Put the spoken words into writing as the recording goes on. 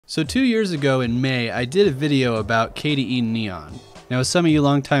So 2 years ago in May, I did a video about KDE Neon. Now, as some of you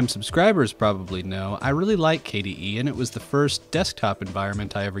longtime subscribers probably know, I really like KDE, and it was the first desktop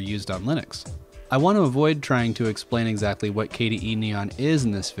environment I ever used on Linux. I want to avoid trying to explain exactly what KDE Neon is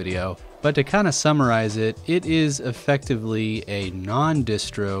in this video, but to kind of summarize it, it is effectively a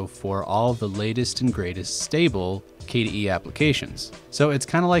non-distro for all the latest and greatest stable KDE applications. So it's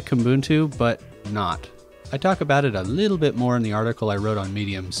kind of like Kubuntu, but not. I talk about it a little bit more in the article I wrote on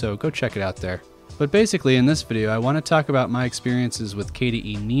Medium, so go check it out there. But basically in this video, I want to talk about my experiences with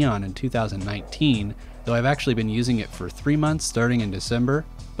KDE Neon in 2019, though I've actually been using it for 3 months starting in December.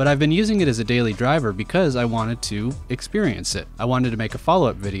 But I've been using it as a daily driver because I wanted to experience it. I wanted to make a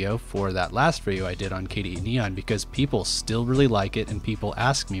follow-up video for that last video I did on KDE Neon because people still really like it and people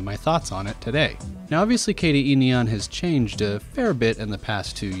ask me my thoughts on it today. Now obviously KDE Neon has changed a fair bit in the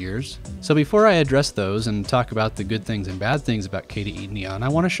past 2 years. So before I address those and talk about the good things and bad things about KDE Neon, I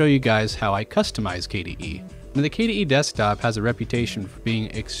want to show you guys how I customize KDE. Now the KDE desktop has a reputation for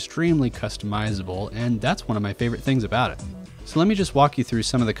being extremely customizable, and that's one of my favorite things about it. So let me just walk you through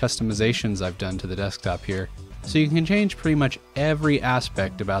some of the customizations I've done to the desktop here. So you can change pretty much every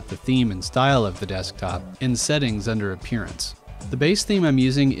aspect about the theme and style of the desktop in settings under appearance. The base theme I'm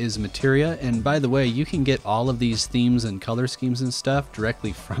using is Materia, and by the way, you can get all of these themes and color schemes and stuff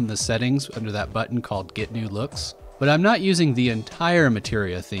directly from the settings under that button called Get New Looks. But I'm not using the entire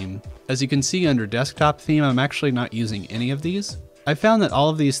Materia theme. As you can see under desktop theme, I'm actually not using any of these. I found that all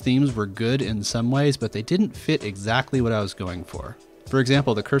of these themes were good in some ways, but they didn't fit exactly what I was going for. For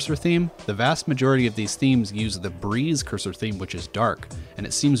example, the cursor theme, the vast majority of these themes use the Breeze cursor theme, which is dark, and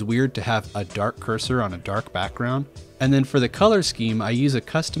it seems weird to have a dark cursor on a dark background. And then for the color scheme, I use a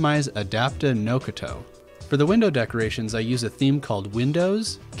customized Adapta Nokoto. For the window decorations, I use a theme called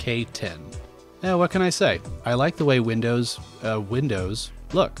Windows K10. Now, what can I say? I like the way windows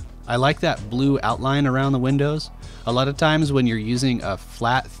look. I like that blue outline around the windows. A lot of times when you're using a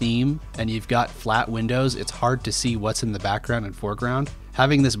flat theme and you've got flat windows, it's hard to see what's in the background and foreground.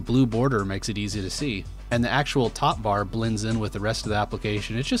 Having this blue border makes it easy to see. And the actual top bar blends in with the rest of the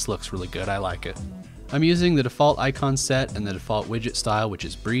application. It just looks really good. I like it. I'm using the default icon set and the default widget style, which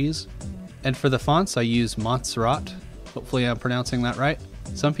is Breeze. And for the fonts, I use Montserrat. Hopefully I'm pronouncing that right.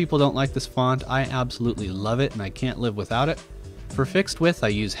 Some people don't like this font. I absolutely love it and I can't live without it. For fixed width, I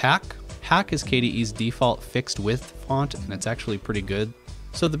use Hack. Hack is KDE's default fixed width font, and it's actually pretty good.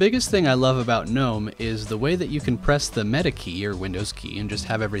 So the biggest thing I love about Gnome is the way that you can press the Meta key or Windows key and just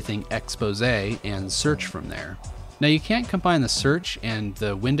have everything expose and search from there. Now you can't combine the search and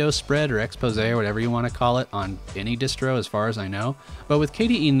the window spread or expose or whatever you want to call it on any distro as far as I know, but with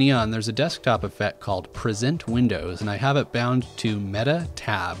KDE Neon there's a desktop effect called Present Windows, and I have it bound to Meta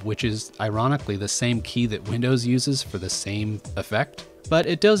Tab, which is ironically the same key that Windows uses for the same effect. But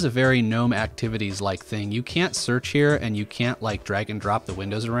it does a very Gnome Activities-like thing. You can't search here and you can't like drag and drop the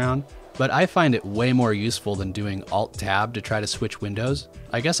windows around, but I find it way more useful than doing Alt-Tab to try to switch windows.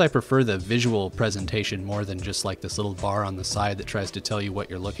 I guess I prefer the visual presentation more than just like this little bar on the side that tries to tell you what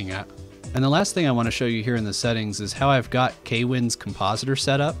you're looking at. And the last thing I want to show you here in the settings is how I've got Kwin's compositor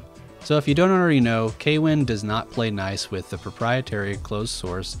set up. So if you don't already know, Kwin does not play nice with the proprietary closed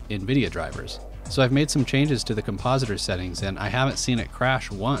source NVIDIA drivers. So I've made some changes to the compositor settings and I haven't seen it crash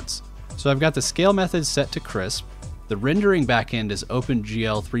once. So I've got the scale method set to crisp. The rendering backend is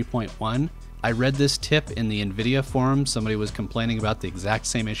OpenGL 3.1. I read this tip in the NVIDIA forum. Somebody was complaining about the exact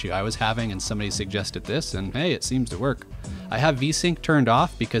same issue I was having and somebody suggested this, and hey, it seems to work. I have VSync turned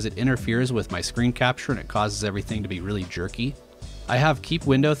off because it interferes with my screen capture and it causes everything to be really jerky. I have keep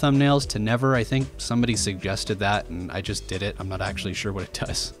window thumbnails to never. I think somebody suggested that and I just did it. I'm not actually sure what it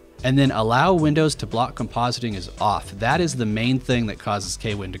does. And then allow windows to block compositing is off. That is the main thing that causes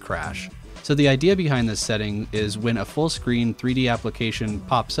Kwin to crash. So the idea behind this setting is when a full screen 3D application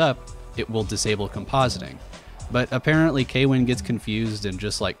pops up, it will disable compositing. But apparently Kwin gets confused and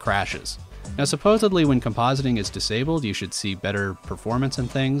just like crashes. Now supposedly when compositing is disabled, you should see better performance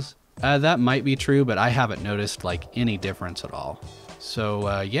and things. That might be true, but I haven't noticed like any difference at all.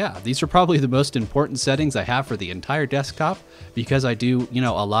 So yeah, these are probably the most important settings I have for the entire desktop because I do,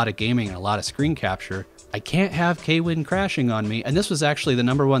 a lot of gaming and a lot of screen capture. I can't have Kwin crashing on me, and this was actually the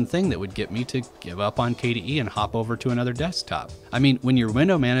 #1 thing that would get me to give up on KDE and hop over to another desktop. I mean, when your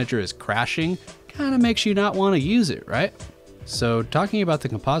window manager is crashing, kind of makes you not want to use it, right? So talking about the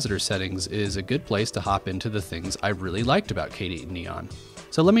compositor settings is a good place to hop into the things I really liked about KDE Neon.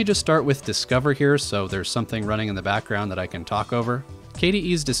 So let me just start with Discover here, so there's something running in the background that I can talk over.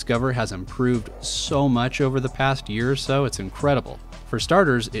 KDE's Discover has improved so much over the past year or so, it's incredible. For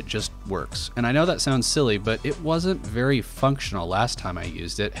starters, it just works. And I know that sounds silly, but it wasn't very functional last time I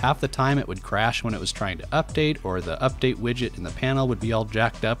used it. Half the time it would crash when it was trying to update, or the update widget in the panel would be all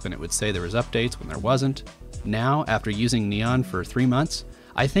jacked up and it would say there was updates when there wasn't. Now, after using Neon for 3 months,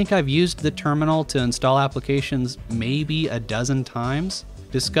 I think I've used the terminal to install applications maybe a dozen times.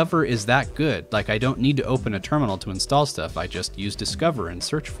 Discover is that good. Like, I don't need to open a terminal to install stuff. I just use Discover and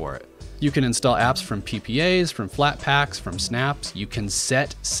search for it. You can install apps from PPAs, from Flatpaks, from snaps. You can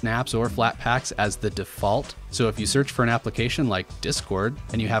set snaps or Flatpaks as the default. So if you search for an application like Discord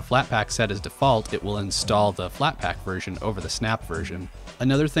and you have Flatpak set as default, it will install the Flatpak version over the snap version.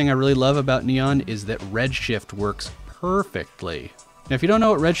 Another thing I really love about Neon is that Redshift works perfectly. Now, if you don't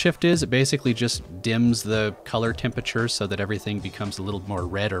know what Redshift is, it basically just dims the color temperature so that everything becomes a little more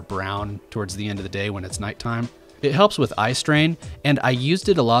red or brown towards the end of the day when it's nighttime. It helps with eye strain, and I used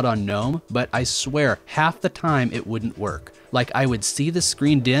it a lot on Gnome, but I swear half the time it wouldn't work. Like, I would see the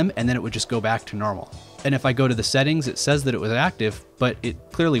screen dim and then it would just go back to normal. And if I go to the settings, it says that it was active, but it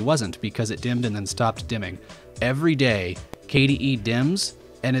clearly wasn't because it dimmed and then stopped dimming. Every day, KDE dims,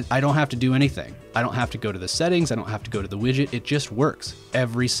 and I don't have to do anything. I don't have to go to the settings, I don't have to go to the widget, it just works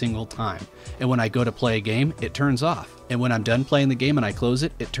every single time. And when I go to play a game, it turns off. And when I'm done playing the game and I close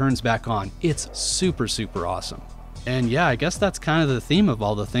it, it turns back on. It's super, super awesome. And yeah, I guess that's kind of the theme of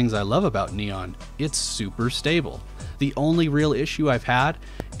all the things I love about Neon. It's super stable. The only real issue I've had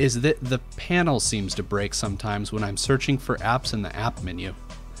is that the panel seems to break sometimes when I'm searching for apps in the app menu.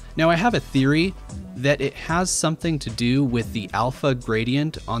 Now, I have a theory that it has something to do with the alpha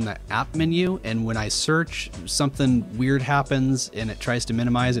gradient on the app menu, and when I search, something weird happens and it tries to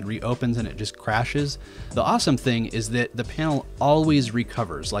minimize, it reopens and it just crashes. The awesome thing is that the panel always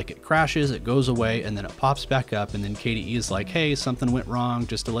recovers. Like, it crashes, it goes away, and then it pops back up, and then KDE is like, hey, something went wrong,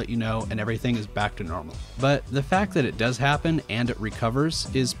 just to let you know, and everything is back to normal. But the fact that it does happen and it recovers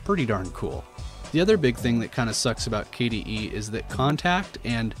is pretty darn cool. The other big thing that kind of sucks about KDE is that Contact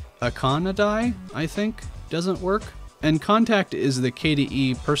and Akonadai, I think, doesn't work. And Contact is the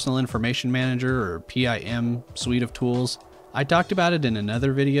KDE Personal Information Manager, or PIM, suite of tools. I talked about it in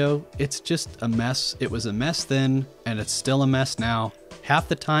another video. It's just a mess. It was a mess then, and it's still a mess now. Half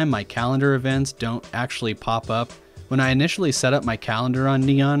the time my calendar events don't actually pop up. When I initially set up my calendar on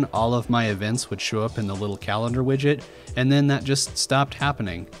Neon, all of my events would show up in the little calendar widget, and then that just stopped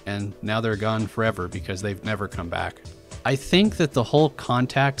happening, and now they're gone forever because they've never come back. I think that the whole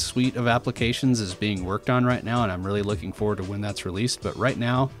Contact suite of applications is being worked on right now, and I'm really looking forward to when that's released, but right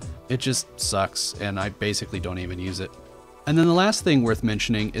now, it just sucks, and I basically don't even use it. And then the last thing worth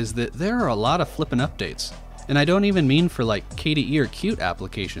mentioning is that there are a lot of flippin' updates. And I don't even mean for like KDE or Qt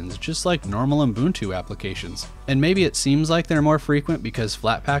applications, just like normal Ubuntu applications. And maybe it seems like they're more frequent because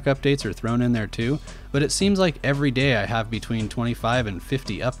Flatpak updates are thrown in there too, but it seems like every day I have between 25 and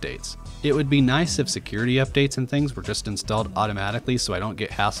 50 updates. It would be nice if security updates and things were just installed automatically so I don't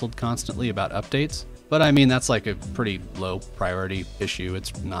get hassled constantly about updates. But I mean, that's like a pretty low priority issue.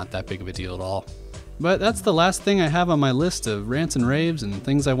 It's not that big of a deal at all. But that's the last thing I have on my list of rants and raves and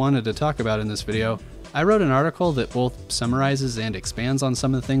things I wanted to talk about in this video. I wrote an article that both summarizes and expands on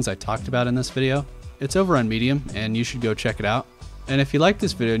some of the things I talked about in this video. It's over on Medium, and you should go check it out. And if you like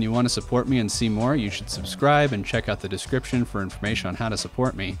this video and you want to support me and see more, you should subscribe and check out the description for information on how to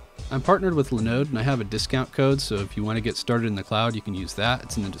support me. I'm partnered with Linode, and I have a discount code, so if you want to get started in the cloud, you can use that.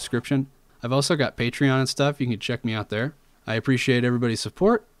 It's in the description. I've also got Patreon and stuff. You can check me out there. I appreciate everybody's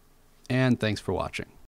support, and thanks for watching.